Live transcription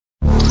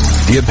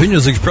The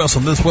opinions expressed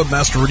on this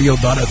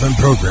WebmasterRadio.fm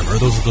program are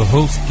those of the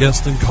host,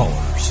 guests, and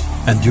callers,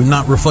 and do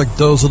not reflect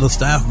those of the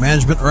staff,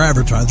 management, or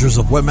advertisers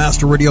of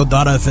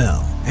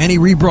WebmasterRadio.fm. Any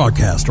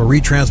rebroadcast or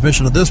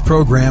retransmission of this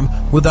program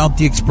without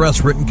the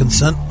express written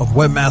consent of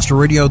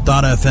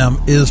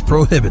WebmasterRadio.fm is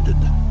prohibited.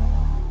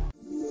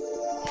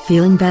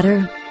 Feeling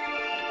better?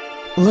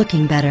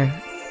 Looking better?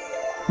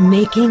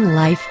 Making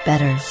life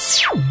better.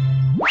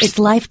 It's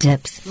Life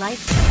Tips.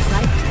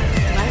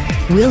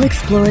 We'll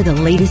explore the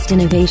latest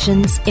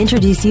innovations,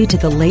 introduce you to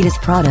the latest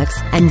products,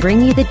 and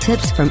bring you the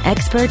tips from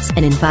experts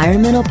and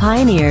environmental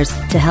pioneers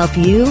to help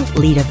you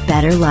lead a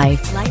better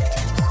life.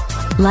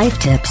 Life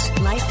Tips.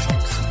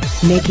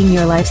 Making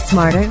your life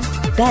smarter,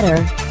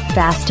 better,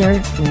 faster,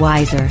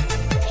 wiser.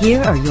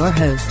 Here are your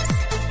hosts.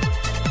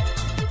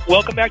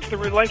 Welcome back to the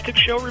Real Life Tips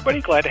Show, everybody.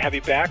 Glad to have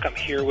you back. I'm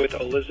here with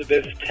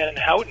Elizabeth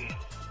Tenenhouten.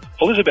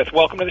 Elizabeth,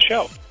 welcome to the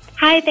show.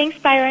 Hi, thanks,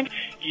 Byron.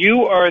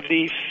 You are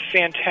the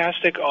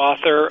fantastic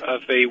author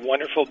of a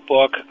wonderful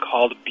book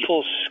called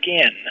Beautiful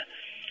Skin,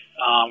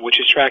 which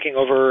is tracking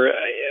over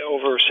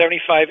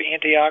 75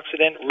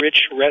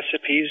 antioxidant-rich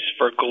recipes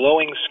for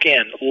glowing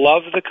skin.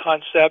 Love the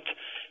concept.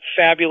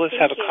 Fabulous.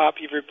 Have a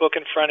copy of your book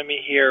in front of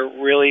me here.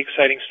 Really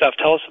exciting stuff.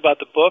 Tell us about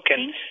the book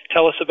and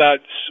tell us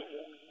about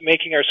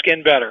making our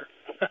skin better.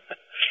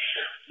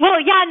 Well,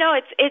 yeah, no,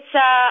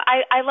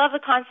 I love the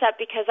concept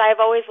because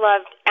I've always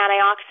loved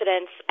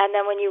antioxidants, and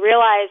then when you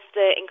realize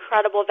the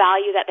incredible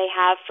value that they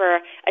have for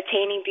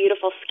attaining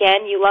beautiful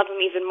skin, you love them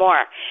even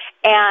more.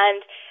 And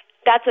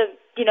that's the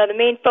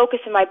main focus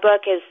in my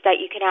book is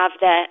that you can have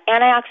the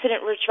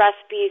antioxidant-rich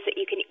recipes that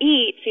you can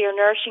eat so you're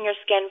nourishing your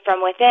skin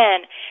from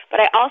within, but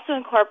I also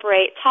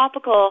incorporate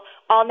topical,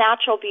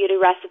 all-natural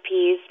beauty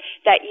recipes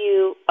that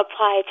you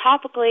apply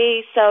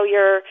topically so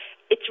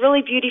it's really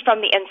beauty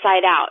from the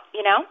inside out,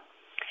 you know?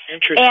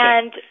 Interesting.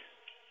 And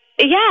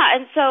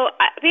so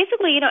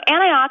basically,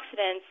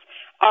 antioxidants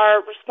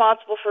are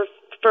responsible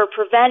for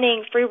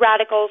preventing free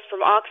radicals from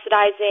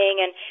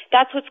oxidizing, and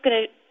that's what's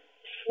going to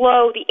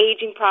slow the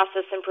aging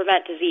process and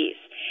prevent disease.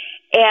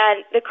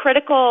 And the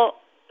critical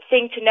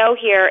thing to know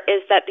here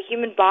is that the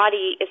human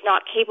body is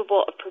not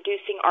capable of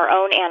producing our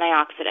own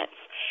antioxidants.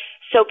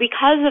 So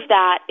because of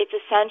that, it's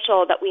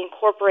essential that we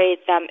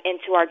incorporate them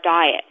into our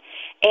diet.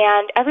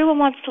 And everyone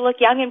wants to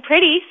look young and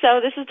pretty, so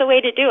this is the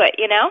way to do it,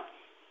 you know?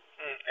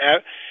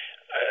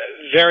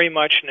 Very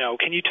much no.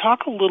 Can you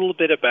talk a little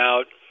bit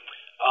about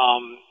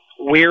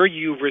where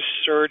you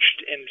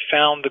researched and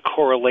found the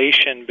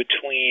correlation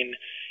between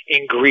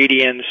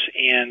ingredients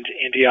and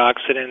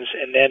antioxidants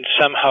and then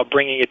somehow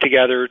bringing it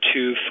together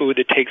to food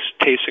that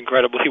tastes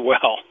incredibly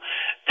well?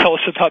 Tell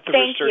us about the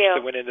research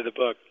that went into the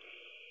book.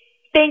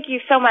 Thank you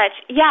so much.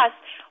 Yes.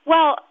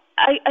 Well,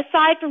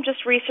 aside from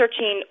just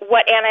researching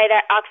what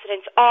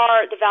antioxidants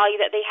are, the value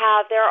that they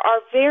have, there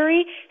are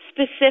very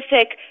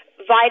specific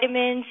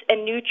vitamins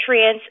and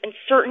nutrients and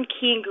certain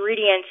key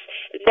ingredients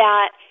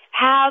that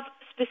have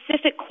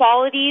specific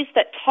qualities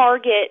that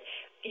target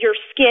your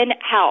skin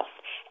health.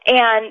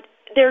 And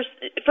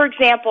for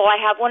example, I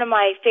have one of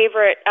my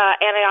favorite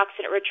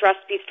antioxidant-rich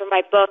recipes from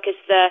my book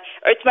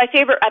it's my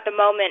favorite at the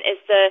moment, is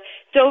the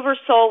Dover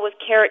sole with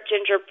carrot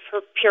ginger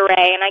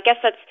puree. And I guess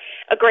that's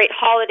a great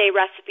holiday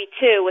recipe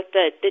too with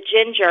the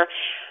ginger.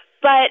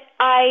 But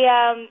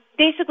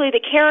basically the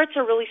carrots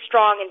are really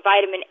strong in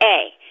vitamin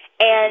A.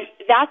 And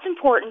that's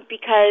important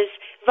because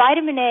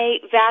vitamin A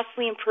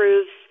vastly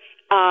improves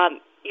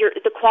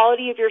the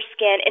quality of your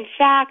skin. In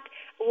fact,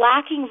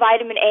 lacking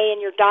vitamin A in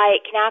your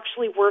diet can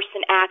actually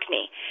worsen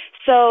acne.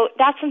 So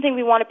that's something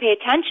we want to pay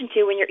attention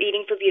to when you're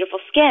eating for beautiful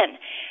skin.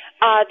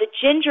 The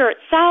ginger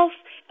itself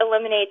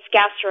eliminates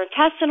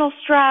gastrointestinal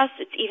stress.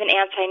 It's even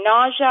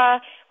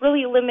anti-nausea,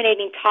 really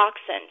eliminating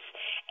toxins.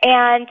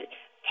 And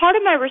part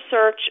of my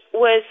research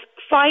was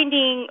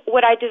finding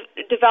what I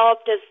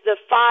developed as the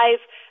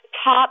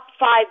top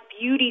 5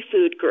 beauty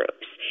food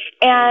groups.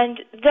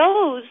 And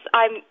those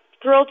I'm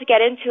thrilled to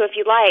get into if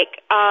you like.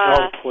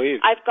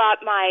 Please. I've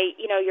got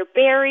your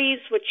berries,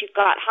 which you've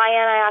got high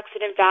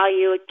antioxidant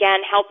value,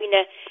 again, helping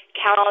to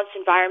counterbalance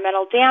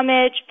environmental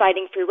damage,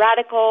 fighting free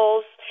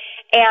radicals,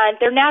 and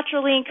they're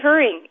naturally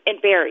occurring in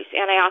berries,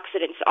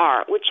 antioxidants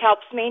are, which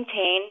helps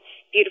maintain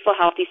beautiful,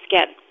 healthy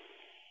skin.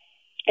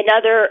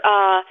 Another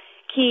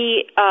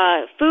key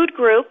food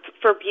group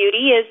for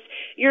beauty is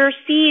your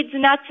seeds,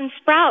 nuts, and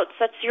sprouts.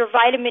 That's your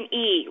vitamin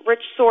E,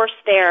 rich source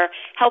there,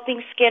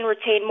 helping skin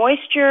retain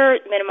moisture,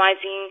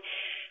 minimizing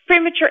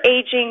premature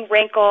aging,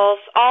 wrinkles,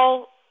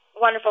 all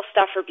wonderful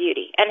stuff for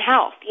beauty and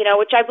health,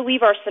 which I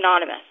believe are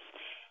synonymous.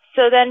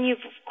 So then you,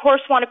 of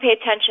course, want to pay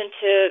attention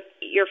to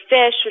your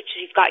fish, which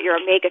you've got your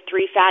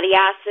omega-3 fatty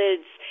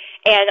acids,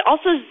 and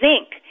also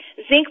zinc.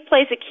 Zinc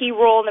plays a key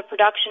role in the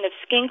production of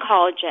skin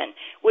collagen,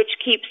 which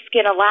keeps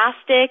skin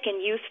elastic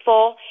and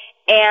youthful.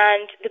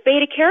 And the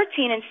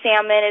beta-carotene in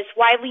salmon is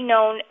widely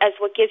known as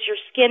what gives your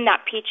skin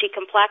that peachy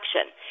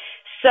complexion.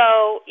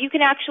 So you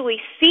can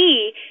actually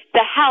see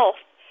the health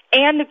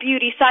and the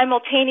beauty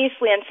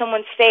simultaneously on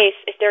someone's face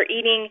if they're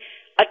eating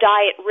a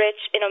diet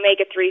rich in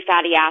omega-3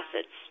 fatty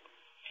acids.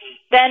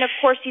 Then, of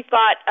course, you've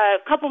got a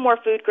couple more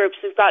food groups.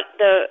 We've got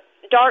the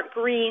dark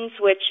greens,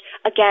 which,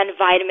 again,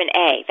 vitamin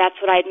A. That's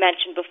what I had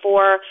mentioned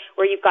before,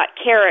 where you've got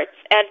carrots.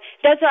 And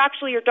those are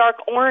actually your dark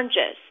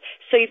oranges.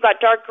 So you've got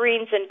dark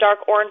greens and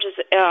dark oranges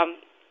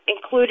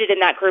included in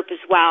that group as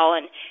well.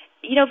 And,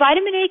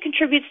 vitamin A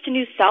contributes to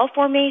new cell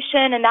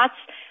formation, and that's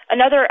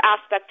another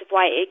aspect of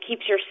why it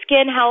keeps your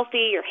skin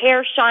healthy, your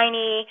hair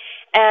shiny,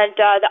 and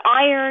the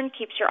iron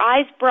keeps your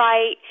eyes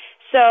bright.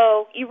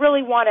 So you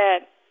really want to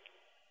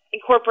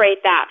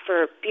incorporate that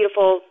for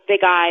beautiful big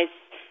eyes,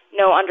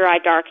 no under-eye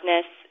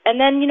darkness. And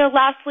then,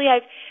 lastly,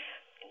 I've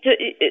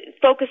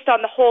focused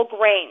on the whole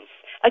grains.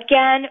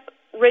 Again,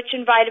 rich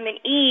in vitamin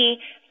E,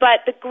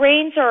 but the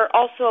grains are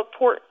also a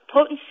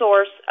potent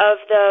source of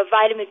the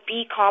vitamin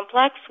B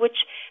complex, which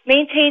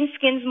maintains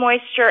skin's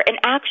moisture, and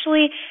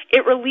actually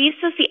it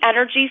releases the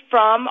energy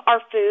from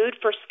our food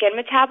for skin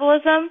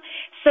metabolism.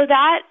 So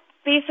that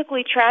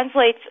basically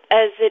translates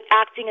as it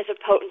acting as a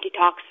potent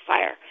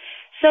detoxifier.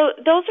 So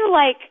those are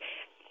like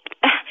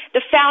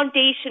the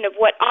foundation of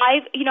what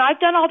I've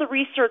done all the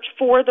research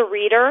for the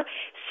reader,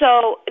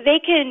 so they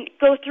can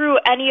go through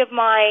any of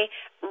my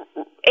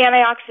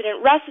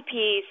antioxidant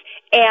recipes,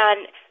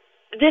 and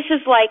this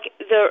is like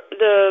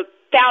the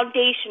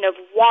foundation of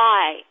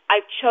why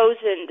I've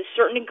chosen the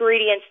certain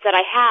ingredients that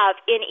I have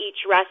in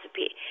each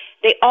recipe.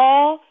 They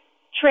all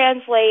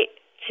translate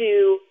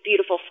to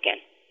beautiful skin.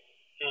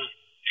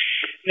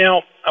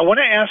 Now, I want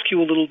to ask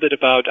you a little bit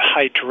about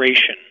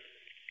hydration.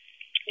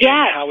 Yes.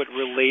 And how it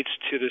relates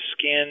to the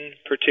skin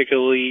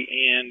particularly,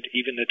 and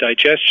even the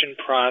digestion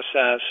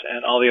process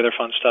and all the other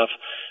fun stuff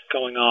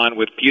going on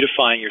with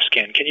beautifying your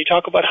skin. Can you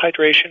talk about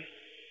hydration?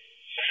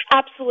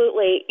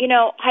 Absolutely.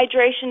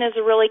 Hydration is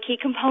a really key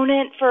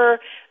component for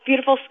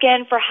beautiful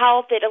skin, for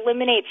health. It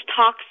eliminates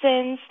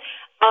toxins.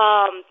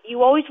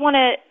 You always want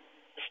to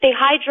stay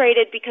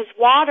hydrated because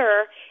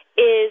water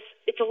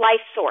it's a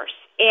life source,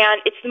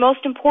 and it's the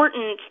most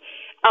important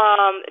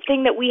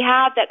thing that we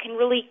have that can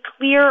really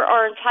clear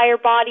our entire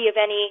body of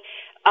any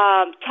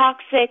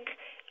toxic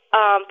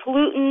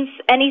pollutants,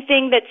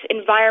 anything that's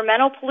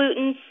environmental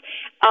pollutants.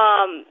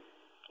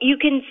 You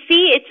can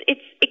see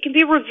it can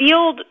be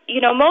revealed,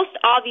 most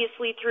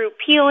obviously through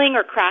peeling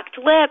or cracked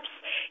lips.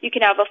 You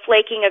can have a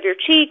flaking of your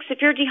cheeks.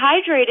 If you're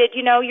dehydrated,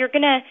 you're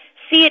going to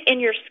see it in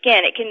your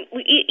skin. It can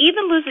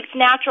even lose its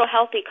natural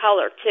healthy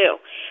color too.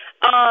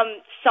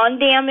 Sun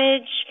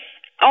damage.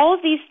 All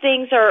of these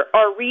things are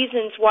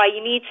reasons why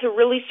you need to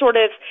really sort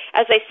of,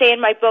 as I say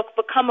in my book,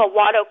 become a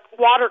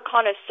water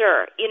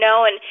connoisseur,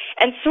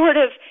 and sort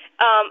of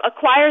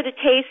acquire the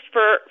taste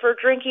for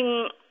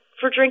drinking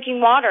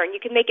water. And you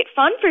can make it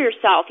fun for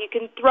yourself. You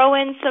can throw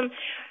in some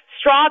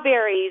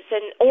strawberries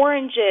and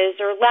oranges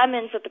or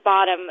lemons at the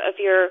bottom of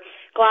your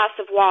glass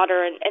of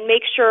water, and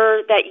make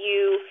sure that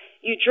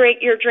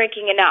you're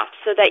drinking enough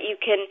so that you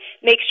can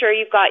make sure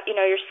you've got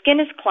your skin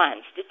is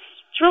cleansed.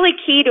 It's really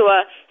key to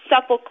a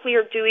supple,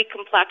 clear, dewy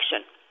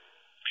complexion.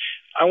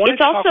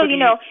 It's also,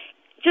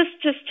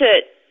 just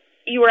to,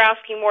 you were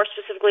asking more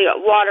specifically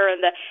about water,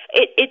 and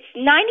it's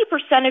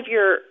 90% of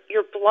your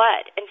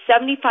blood and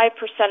 75%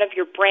 of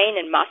your brain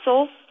and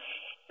muscles,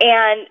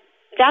 and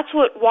that's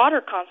what water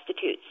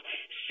constitutes.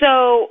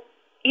 So,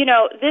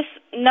 this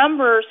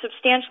number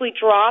substantially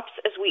drops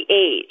as we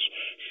age.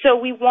 So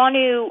we want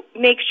to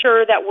make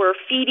sure that we're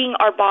feeding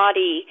our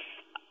body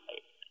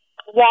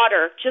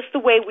water just the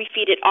way we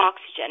feed it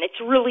oxygen.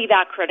 It's really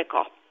that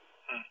critical.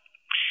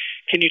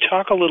 Can you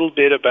talk a little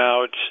bit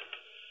about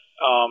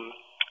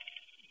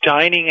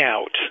dining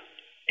out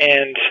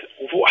and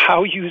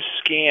how you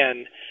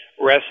scan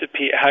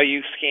how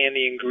you scan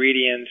the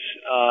ingredients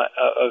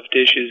of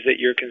dishes that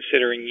you're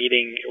considering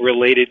eating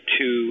related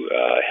to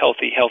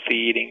healthy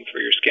eating for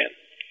your skin?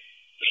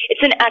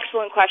 It's an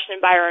excellent question,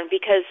 Byron,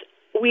 because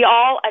we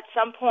all at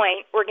some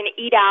point we're going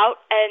to eat out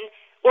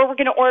or we're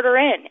going to order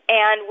in,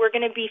 and we're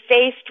going to be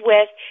faced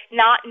with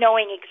not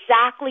knowing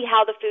exactly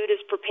how the food is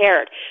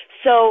prepared.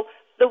 So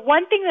the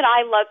one thing that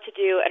I love to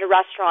do at a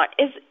restaurant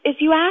is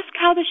you ask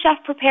how the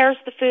chef prepares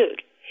the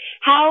food.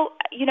 How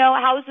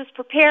is this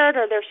prepared?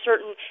 Are there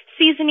certain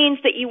seasonings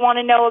that you want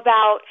to know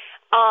about?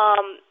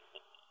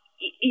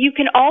 You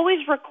can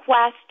always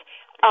request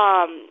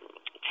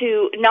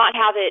to not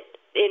have it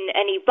in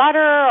any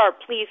butter, or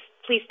please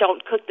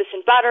don't cook this in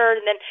butter,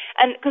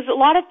 and because a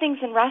lot of things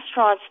in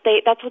restaurants,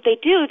 that's what they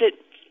do that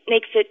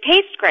makes it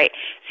taste great.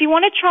 So you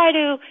want to try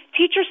to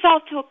teach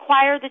yourself to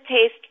acquire the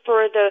taste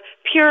for the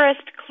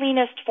purest,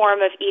 cleanest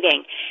form of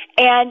eating.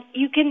 And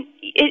you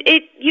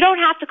don't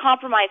have to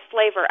compromise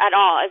flavor at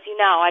all. As you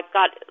know, I've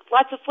got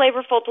lots of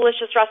flavorful,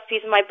 delicious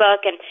recipes in my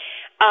book, and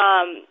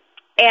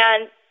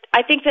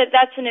I think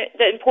that's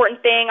the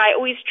important thing. I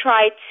always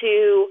try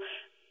to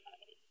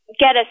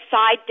get a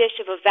side dish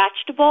of a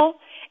vegetable.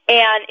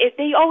 And if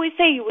they always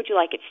say, would you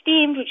like it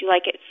steamed? Would you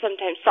like it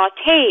sometimes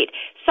sautéed?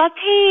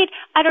 Sautéed,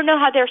 I don't know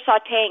how they're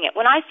sautéing it.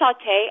 When I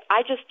sauté,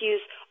 I just use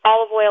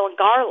olive oil and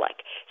garlic.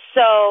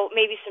 So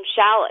maybe some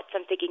shallots.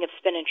 I'm thinking of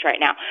spinach right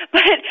now.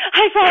 But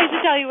I probably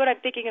should tell you what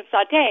I'm thinking of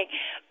sautéing.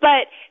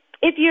 But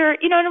if you're,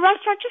 in a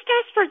restaurant, just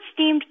ask for it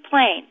steamed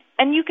plain,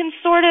 and you can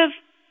sort of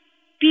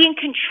be in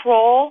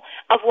control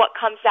of what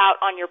comes out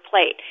on your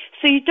plate.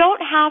 So you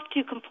don't have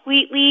to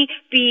completely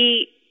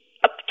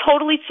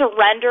totally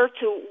surrender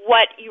to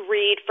what you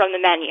read from the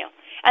menu.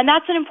 And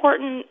that's an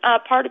important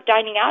part of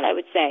dining out, I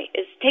would say,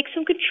 is take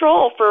some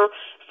control for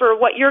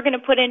what you're going to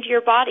put into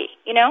your body,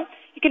 You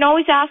can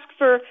always ask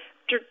for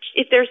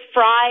if there's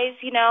fries,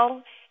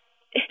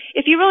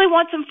 If you really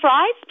want some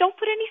fries, don't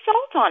put any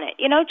salt on it,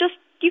 just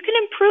you can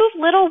improve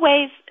little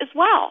ways as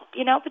well.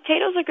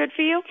 Potatoes are good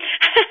for you.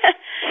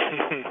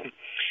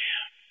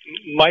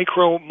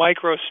 Micro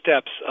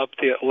steps up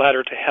the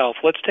ladder to health.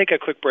 Let's take a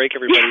quick break,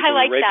 everybody. Yeah, I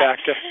like that.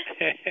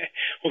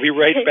 We'll be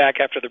right back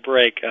after the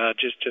break.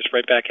 Just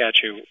right back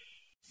at you.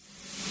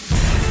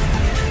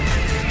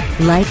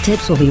 Life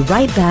Tips will be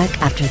right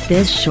back after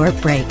this short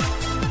break.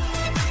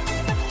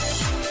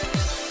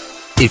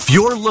 If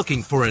you're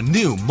looking for a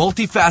new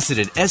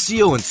multifaceted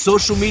SEO and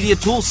social media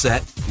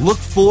toolset, look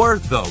for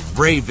the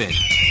Raven.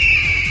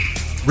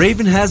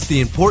 Raven has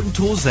the important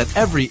tools that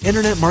every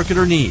internet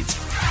marketer needs.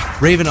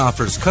 Raven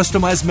offers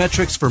customized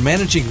metrics for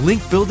managing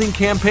link building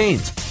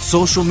campaigns,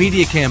 social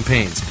media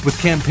campaigns, with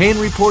campaign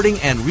reporting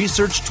and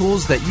research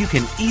tools that you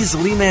can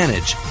easily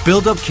manage.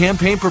 Build up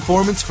campaign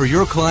performance for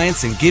your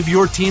clients and give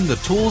your team the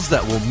tools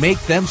that will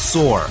make them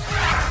soar.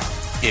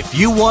 If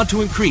you want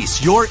to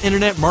increase your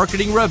internet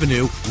marketing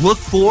revenue, look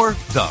for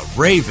the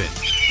Raven.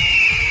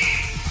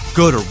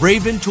 Go to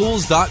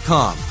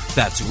raventools.com.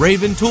 That's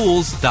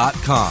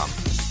raventools.com.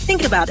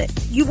 Think about it.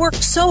 You work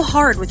so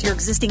hard with your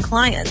existing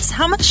clients.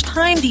 How much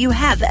time do you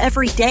have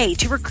every day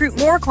to recruit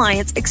more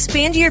clients,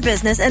 expand your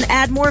business, and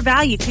add more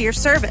value to your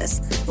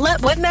service?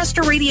 Let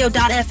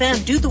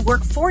WebmasterRadio.fm do the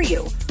work for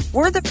you.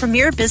 We're the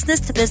premier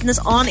business-to-business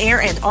on-air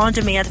and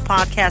on-demand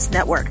podcast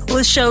network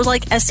with shows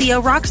like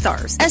SEO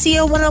Rockstars,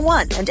 SEO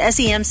 101, and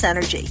SEM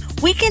Synergy.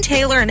 We can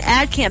tailor an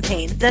ad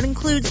campaign that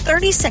includes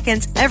 30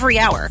 seconds every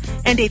hour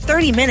and a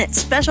 30-minute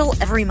special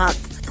every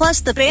month.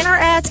 Plus the banner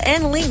ads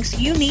and links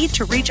you need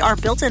to reach our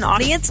built-in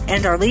audience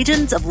and our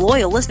legions of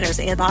loyal listeners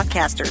and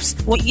podcasters.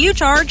 What you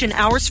charge in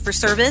hours for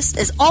service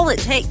is all it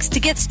takes to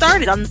get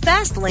started on the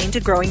fast lane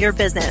to growing your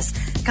business.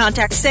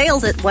 Contact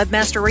sales at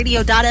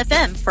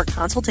webmasterradio.fm for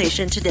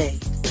consultation today.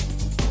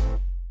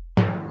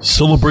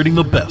 Celebrating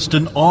the best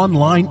in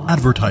online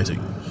advertising,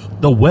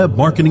 the Web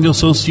Marketing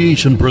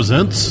Association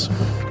presents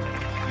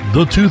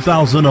the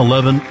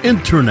 2011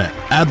 Internet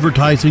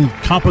Advertising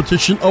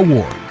Competition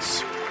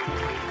Awards.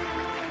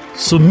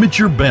 Submit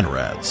your banner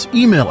ads,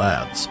 email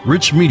ads,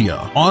 rich media,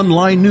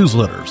 online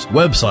newsletters,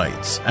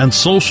 websites, and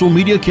social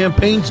media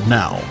campaigns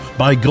now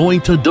by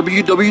going to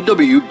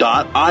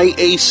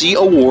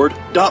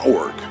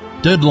www.iacaward.org.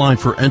 Deadline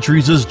for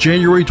entries is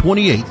January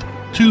 28,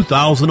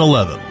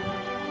 2011.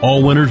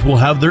 All winners will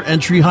have their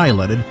entry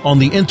highlighted on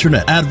the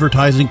Internet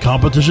Advertising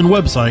Competition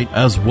website,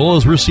 as well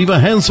as receive a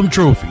handsome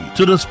trophy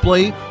to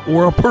display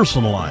or a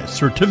personalized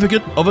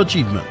certificate of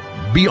achievement.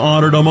 Be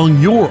honored among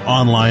your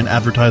online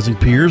advertising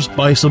peers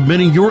by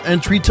submitting your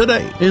entry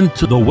today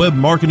into the Web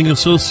Marketing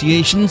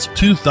Association's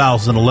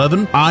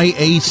 2011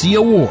 IAC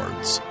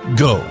Awards.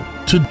 Go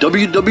to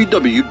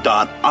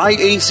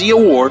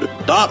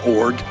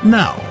www.iacaward.org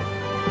now.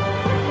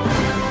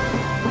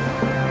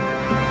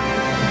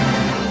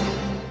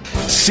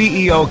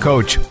 CEO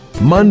Coach,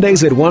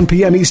 Mondays at 1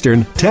 p.m.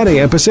 Eastern, 10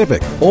 a.m.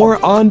 Pacific,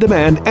 or on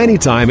demand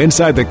anytime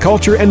inside the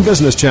Culture and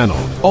Business Channel,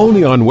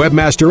 only on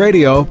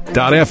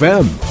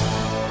webmasterradio.fm.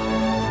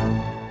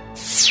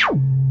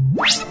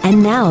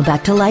 And now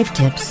back to Life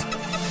Tips.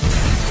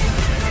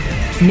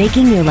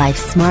 Making your life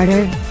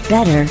smarter,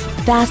 better,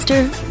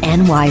 faster,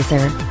 and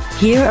wiser.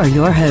 Here are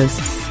your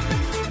hosts.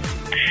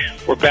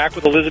 We're back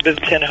with Elizabeth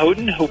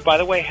Tenhoden, who, by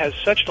the way, has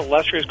such an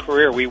illustrious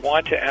career. We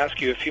want to ask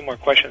you a few more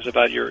questions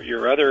about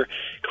your other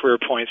career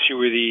points. You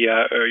were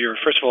you're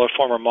first of all a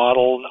former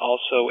model, and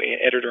also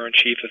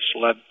editor-in-chief of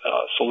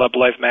Celeb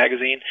Life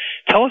magazine.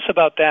 Tell us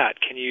about that.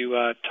 Can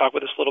you talk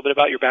with us a little bit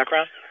about your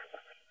background?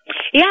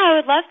 Yeah, I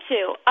would love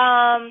to.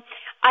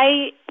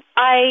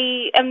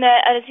 I am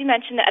as you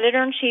mentioned, the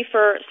editor-in-chief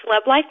for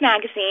Celeb Life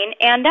magazine,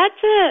 and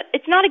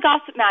it's not a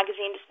gossip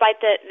magazine, despite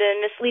the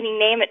misleading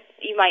name.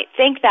 You might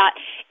think that.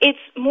 It's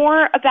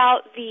more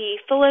about the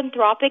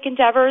philanthropic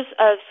endeavors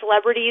of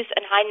celebrities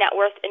and high net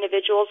worth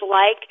individuals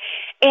alike.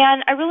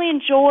 And I really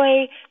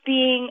enjoy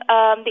being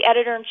the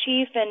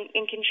editor-in-chief and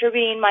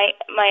contributing my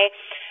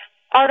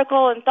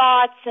article and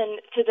thoughts and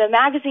to the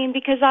magazine,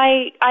 because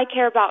I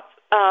care about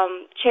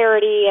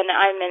charity, and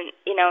I'm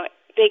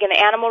big in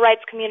the animal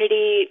rights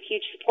community,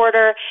 huge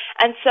supporter,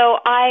 and so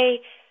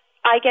I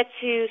get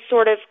to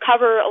sort of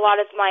cover a lot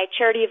of my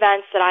charity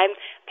events that I'm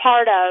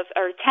part of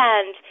or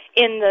attend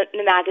in the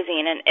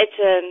magazine, and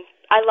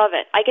I love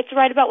it. I get to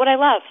write about what I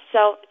love,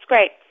 so it's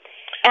great.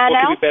 And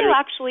I also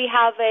actually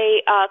have a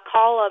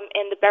column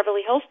in the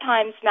Beverly Hills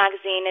Times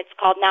magazine. It's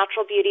called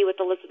Natural Beauty with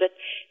Elizabeth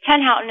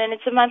Tenhouden, and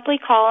it's a monthly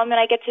column, and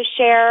I get to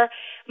share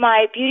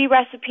my beauty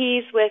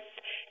recipes with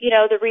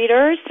the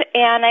readers.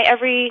 And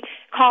every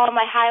column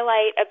I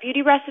highlight a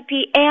beauty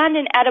recipe and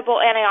an edible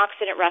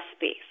antioxidant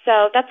recipe.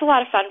 So that's a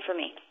lot of fun for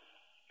me.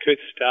 Good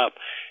stuff.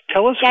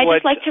 Tell us I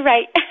just like to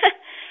write.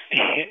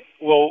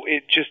 Well,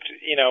 it just,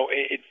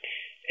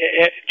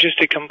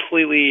 just a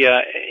completely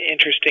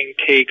interesting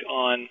take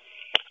on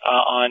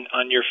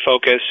your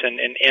focus and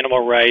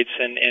animal rights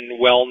and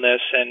wellness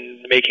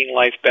and making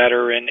life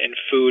better and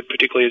food,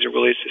 particularly as it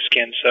relates to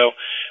skin. So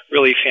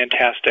really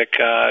fantastic,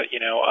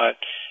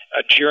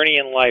 a journey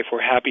in life.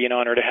 We're happy and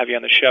honored to have you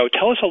on the show.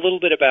 Tell us a little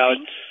bit about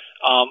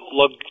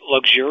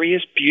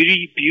luxurious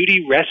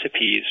beauty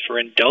recipes for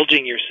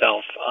indulging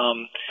yourself.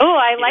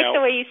 I like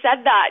the way you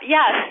said that.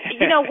 Yes.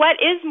 What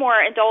is more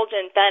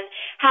indulgent than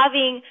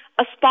having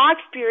a spa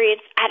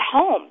experience at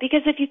home?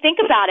 Because if you think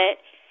about it,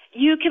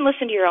 you can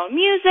listen to your own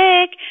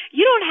music.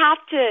 You don't have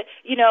to,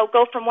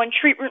 go from one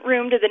treatment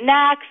room to the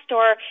next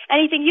or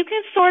anything. You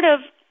can sort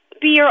of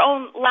be your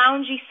own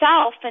loungy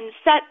self and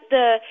set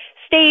the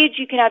stage.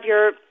 You can have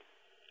your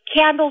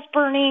candles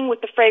burning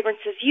with the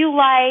fragrances you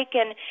like,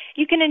 and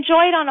you can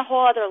enjoy it on a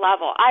whole other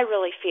level, I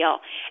really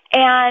feel.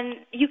 And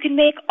you can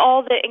make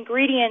all the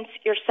ingredients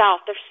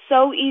yourself. They're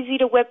so easy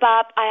to whip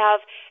up. I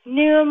have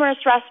numerous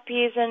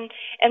recipes in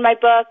my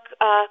book,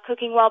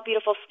 Cooking Well,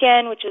 Beautiful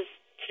Skin, which is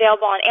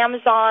available on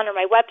Amazon or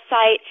my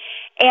website.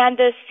 And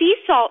the sea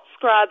salt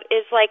scrub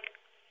is like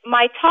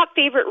my top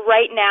favorite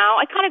right now.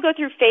 I kind of go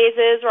through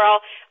phases where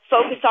I'll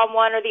focus on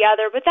one or the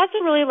other, but that's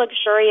a really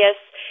luxurious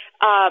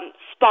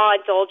spa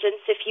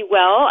indulgence, if you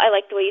will. I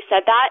like the way you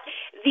said that.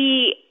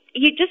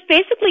 You just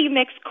basically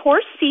mix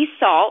coarse sea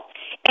salt,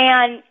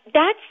 and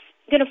that's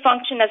going to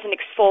function as an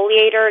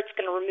exfoliator. It's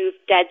going to remove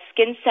dead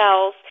skin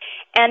cells,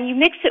 and you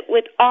mix it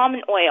with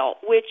almond oil,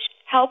 which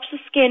helps the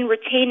skin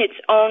retain its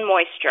own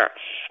moisture.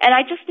 And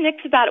I just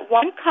mix about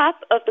 1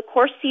 cup of the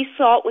coarse sea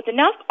salt with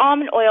enough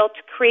almond oil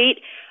to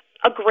create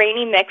a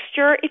grainy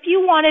mixture. If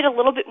you want it a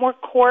little bit more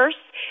coarse,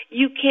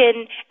 you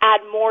can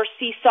add more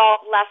sea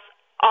salt, less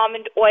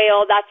almond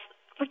oil. That's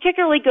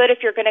particularly good if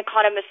you're going to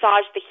kind of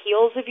massage the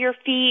heels of your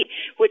feet,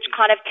 which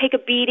kind of take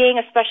a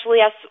beating, especially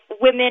us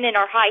women in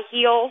our high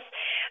heels.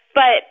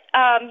 But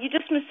you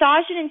just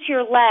massage it into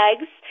your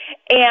legs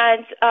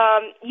and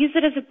use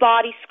it as a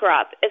body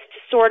scrub, as to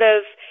sort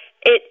of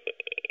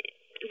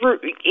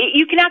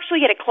you can actually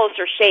get a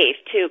closer shave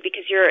too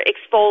because you're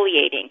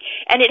exfoliating,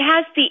 and it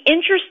has the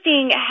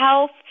interesting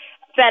health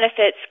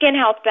benefit, skin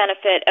health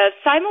benefit of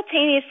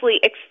simultaneously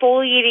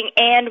exfoliating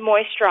and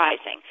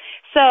moisturizing.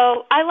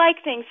 So I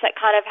like things that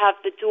kind of have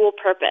the dual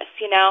purpose,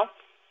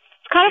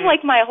 It's kind of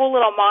like my whole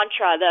little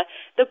mantra.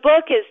 The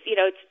book is,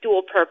 it's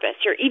dual purpose.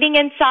 You're eating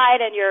inside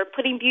and you're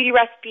putting beauty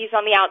recipes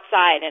on the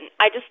outside, and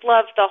I just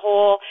love the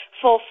whole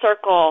full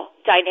circle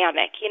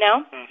dynamic,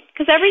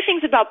 Because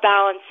everything's about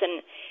balance,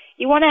 and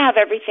you want to have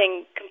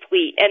everything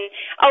complete. And,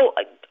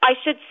 I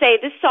should say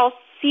this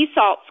sea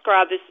salt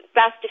scrub is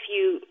best if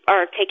you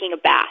are taking a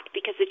bath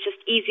because it's just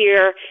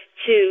easier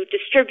to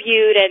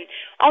distribute, and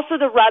also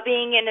the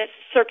rubbing in a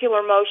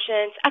circular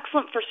motion is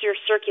excellent for your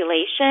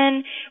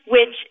circulation,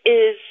 which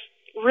is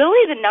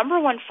really the number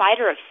one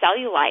fighter of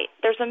cellulite.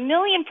 There's 1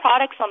 million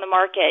products on the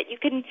market. You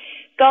can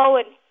go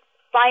and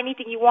buy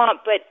anything you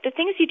want, but the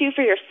things you do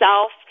for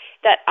yourself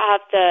that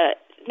have the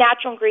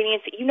natural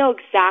ingredients that you know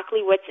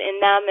exactly what's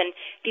in them, and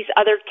these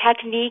other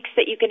techniques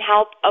that you can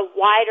help a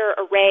wider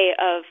array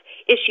of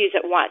issues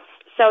at once.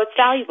 So it's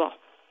valuable.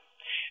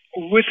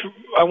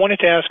 I wanted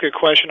to ask a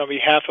question on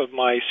behalf of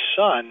my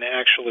son,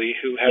 actually,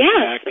 who has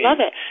some acne. I love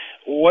it.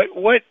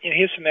 What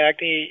he has some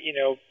acne,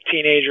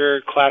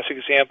 teenager, classic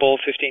example,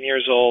 15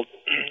 years old.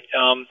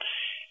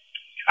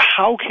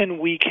 How can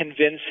we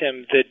convince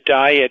him that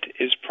diet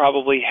is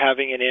probably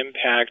having an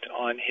impact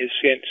on his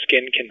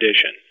skin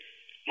condition?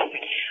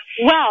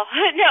 Well,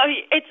 no,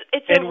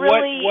 it's and a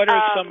really... what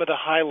are some of the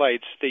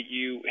highlights that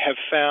you have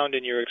found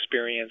in your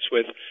experience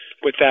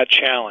with that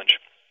challenge?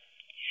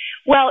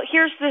 Well,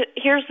 here's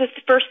the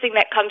first thing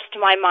that comes to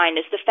my mind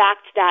is the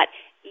fact that,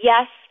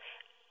 yes,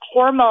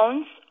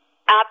 hormones,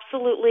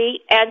 absolutely,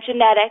 and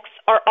genetics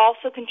are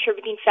also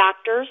contributing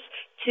factors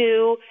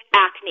to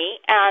acne,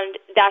 and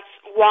that's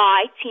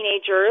why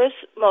teenagers,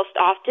 most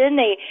often,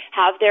 they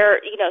have their,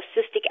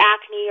 cystic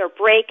acne or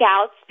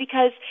breakouts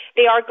because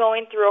they are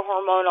going through a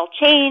hormonal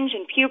change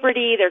in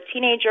puberty, they're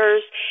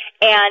teenagers,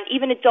 and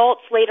even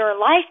adults later in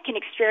life can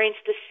experience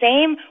the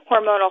same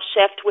hormonal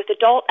shift with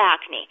adult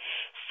acne.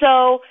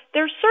 So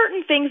there's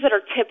certain things that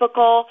are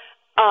typical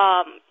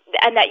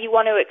and that you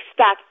want to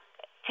expect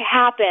to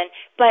happen,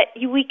 but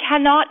we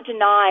cannot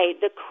deny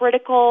the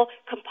critical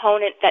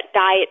component that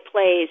diet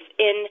plays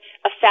in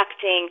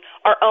affecting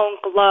our own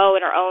glow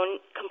and our own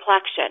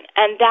complexion.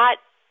 And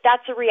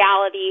that's a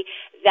reality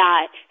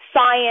that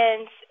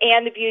science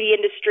and the beauty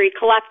industry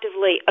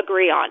collectively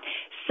agree on.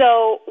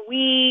 So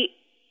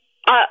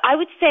I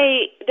would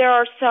say there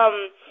are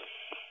some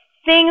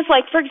things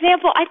like, for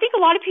example, I think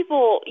a lot of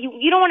people,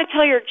 you don't want to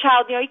tell your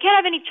child, you can't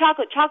have any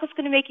chocolate. Chocolate's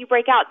going to make you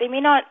break out. They may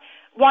not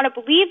want to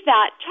believe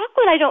that.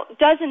 Chocolate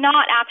does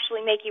not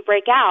actually make you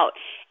break out.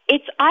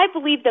 I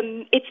believe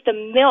it's the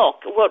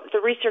milk,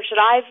 the research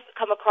that I've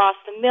come across,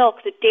 the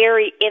milk, the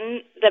dairy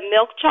in the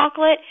milk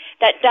chocolate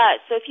that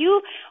does. So if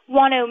you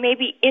want to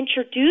maybe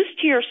introduce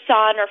to your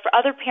son or for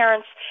other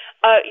parents,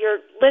 your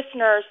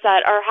listeners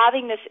that are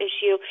having this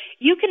issue,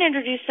 you can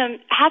introduce them,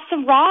 have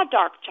some raw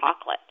dark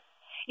chocolate.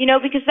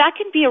 Because that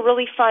can be a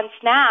really fun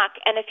snack.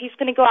 And if he's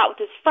going to go out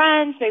with his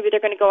friends, maybe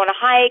they're going to go on a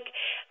hike,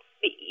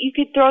 you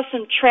could throw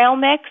some trail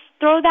mix,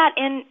 throw that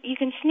in, you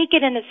can sneak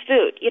it in his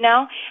food,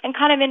 and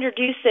kind of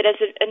introduce it as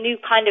a new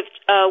kind of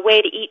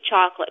way to eat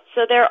chocolate.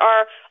 So there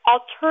are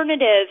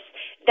alternatives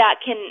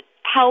that can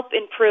help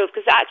improve,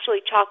 because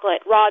actually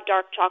chocolate, raw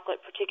dark chocolate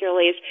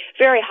particularly, is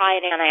very high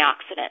in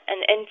antioxidant,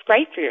 and it's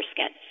great for your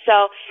skin.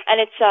 So, and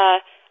it's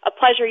a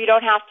pleasure you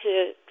don't have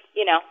to,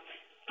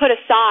 put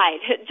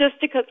aside just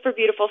to cook for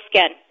beautiful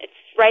skin. It's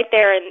right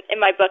there in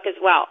my book as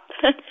well.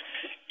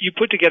 You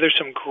put together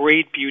some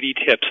great beauty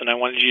tips, and I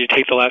wanted you to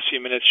take the last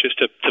few minutes just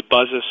to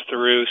buzz us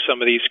through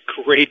some of these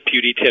great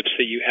beauty tips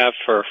that you have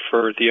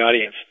for the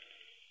audience.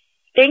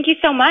 Thank you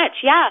so much.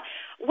 Yeah.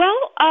 Well,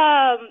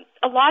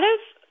 a lot of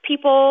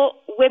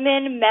people,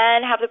 women,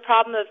 men, have the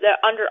problem of the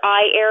under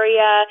eye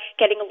area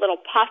getting a little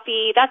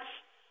puffy. That's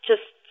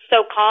just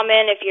so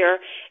common if you're,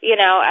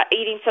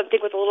 eating something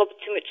with a little bit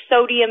too much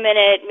sodium in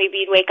it.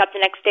 Maybe you'd wake up the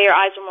next day, your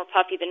eyes are more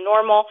puffy than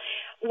normal.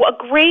 A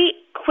great,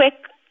 quick,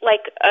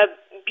 a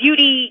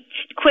beauty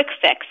quick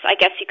fix, I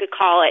guess you could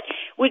call it,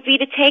 would be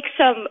to take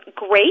some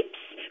grapes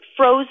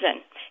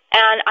frozen.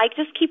 And I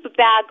just keep a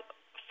bag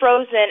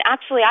frozen.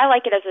 Actually, I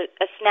like it as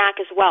a snack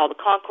as well, the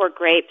Concord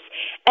grapes.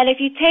 And if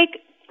you take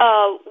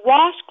a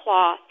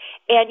washcloth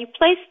and you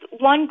place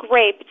one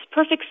grape, it's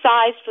perfect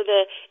size for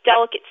the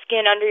delicate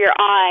skin under your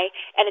eye,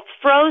 and it's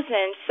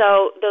frozen,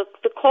 so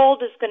the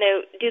cold is going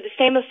to do the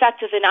same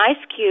effect as an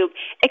ice cube,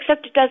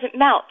 except it doesn't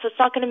melt, so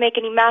it's not going to make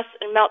any mess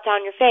and melt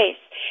down your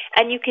face.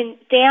 And you can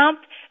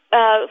damp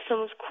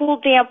some cool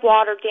damp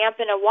water,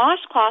 dampen a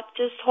washcloth,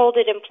 just hold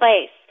it in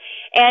place.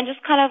 And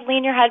just kind of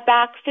lean your head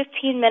back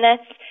 15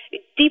 minutes,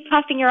 deep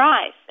puffing your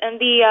eyes. And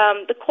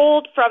the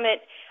cold from it,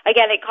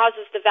 again, it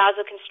causes the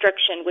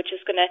vasoconstriction, which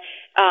is going to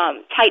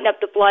tighten up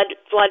the blood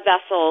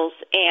vessels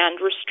and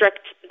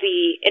restrict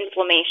the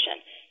inflammation.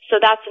 So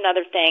that's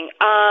another thing.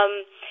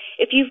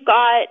 If you've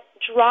got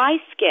dry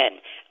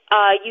skin,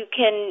 you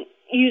can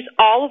use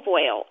olive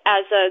oil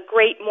as a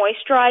great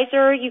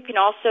moisturizer. You can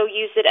also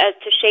use it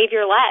to shave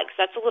your legs.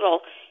 That's a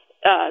little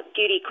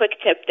beauty quick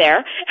tip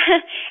there.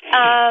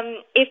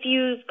 If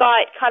you've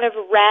got kind of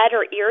red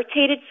or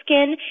irritated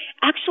skin,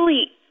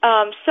 actually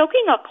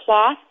soaking a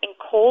cloth in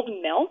cold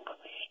milk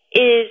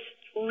is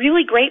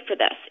really great for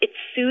this. It's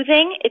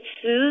soothing. It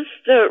soothes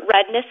the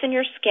redness in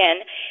your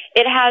skin.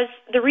 It has,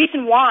 the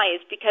reason why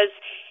is because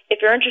if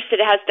you're interested,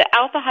 it has the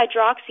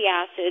alpha-hydroxy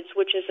acids,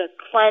 which is a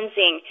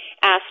cleansing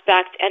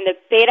aspect, and the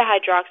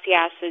beta-hydroxy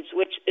acids,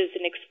 which is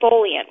an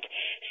exfoliant.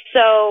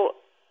 So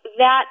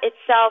that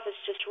itself is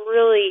just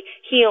really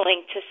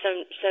healing to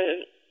some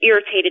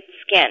irritated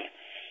skin.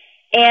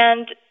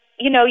 And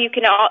you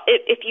can,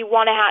 if you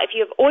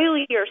have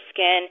oilier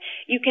skin,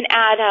 you can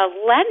add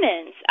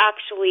lemons.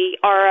 Actually,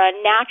 are a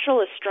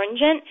natural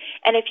astringent,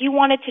 and if you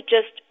wanted to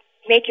just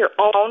make your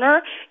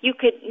owner, you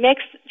could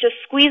just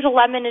squeeze a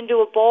lemon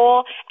into a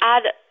bowl,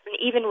 add an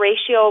even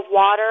ratio of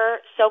water,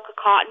 soak a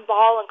cotton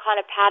ball, and kind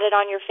of pat it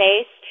on your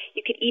face.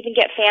 You could even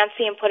get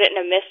fancy and put it in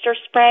a mister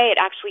spray. It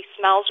actually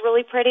smells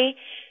really pretty.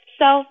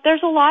 So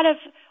there's a lot of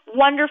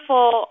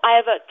wonderful, I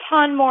have a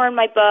ton more in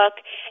my book,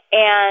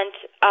 and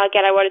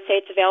again, I want to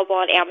say it's available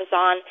on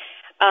Amazon,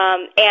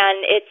 and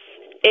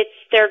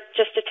there's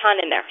just a ton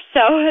in there.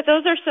 So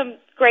those are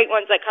some great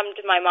ones that come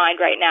to my mind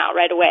right now,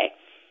 right away.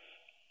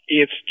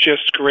 It's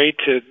just great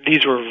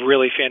these were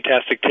really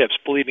fantastic tips.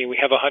 Believe me, we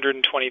have 120,000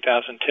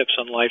 tips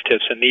on Life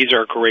Tips, and these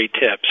are great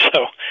tips.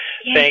 So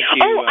thank you.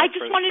 Oh, I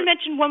just wanted to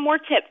mention one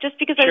more tip, just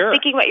because I was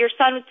thinking what your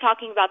son was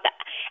talking about.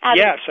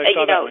 Yes, I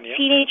saw that one, yeah.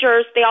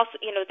 Teenagers, they also,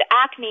 the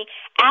acne.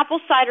 Apple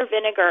cider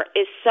vinegar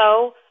is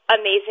so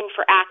amazing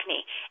for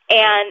acne.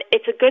 And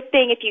it's a good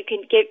thing if you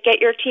can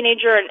get your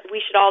teenager, and we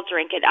should all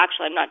drink it.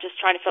 Actually, I'm not just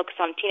trying to focus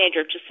on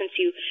teenager, just since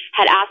you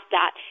had asked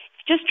that.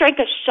 Just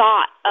drink a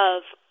shot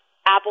of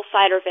apple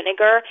cider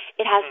vinegar.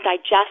 It has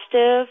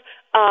digestive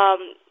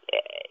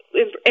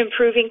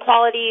improving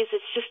qualities.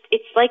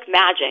 It's like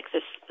magic,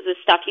 this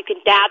stuff. You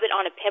can dab it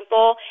on a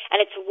pimple,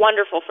 and it's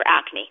wonderful for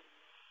acne.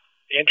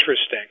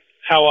 Interesting.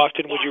 How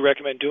often would you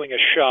recommend doing a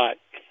shot?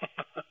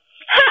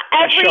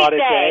 Every shot day.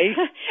 A day?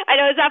 I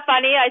know, is that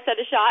funny? I said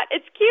a shot.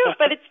 It's cute,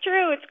 but it's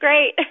true. It's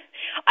great.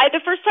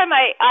 The first time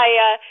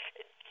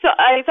So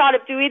I thought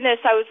of doing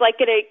this, I was like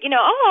going to,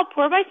 I'll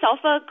pour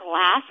myself a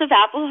glass of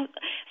apple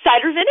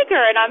cider vinegar,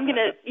 and I'm going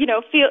to,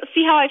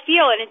 see how I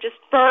feel, and it just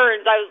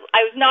burns.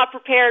 I was not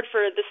prepared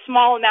for the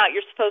small amount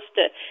you're supposed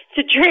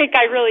to drink.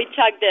 I really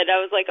chugged it. I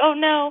was like, oh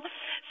no.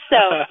 So.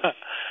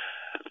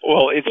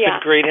 Well, it's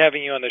been great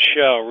having you on the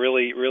show.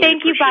 Really, really.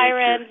 Thank you,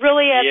 Byron.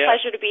 Really a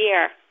pleasure to be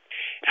here.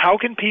 How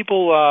can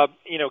people,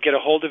 get a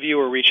hold of you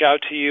or reach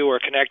out to you or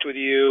connect with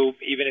you,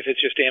 even if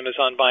it's just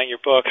Amazon buying your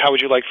book? How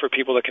would you like for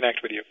people to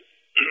connect with you?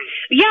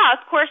 Yeah,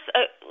 of course,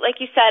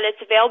 like you said,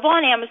 it's available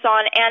on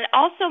Amazon, and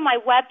also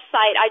my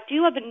website. I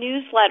do have a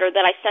newsletter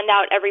that I send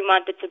out every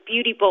month. It's a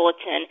beauty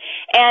bulletin,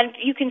 and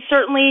you can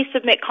certainly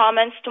submit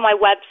comments to my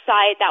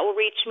website. That will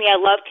reach me. I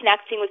love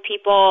connecting with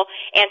people,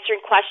 answering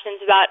questions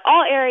about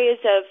all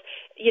areas of,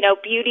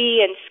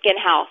 beauty and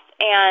skin health,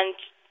 and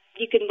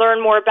you can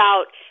learn more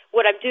about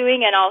what I'm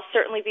doing, and I'll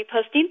certainly be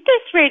posting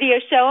this radio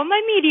show on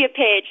my media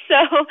page,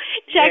 so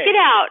check it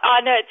out.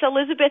 It's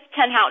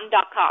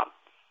ElizabethTenHoughton.com.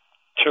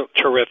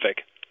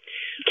 Terrific.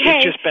 Okay.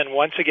 It's just been,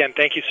 once again,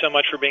 thank you so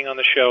much for being on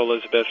the show,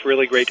 Elizabeth.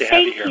 Really great to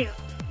have you here. Thank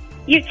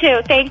you. You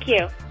too. Thank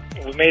you.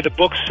 May the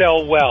book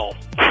sell well.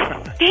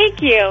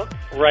 Thank you.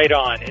 Right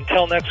on.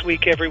 Until next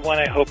week, everyone,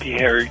 I hope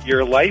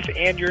your life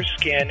and your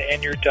skin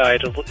and your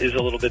diet is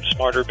a little bit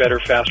smarter, better,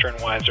 faster, and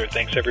wiser.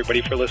 Thanks,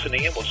 everybody, for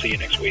listening, and we'll see you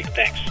next week.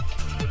 Thanks.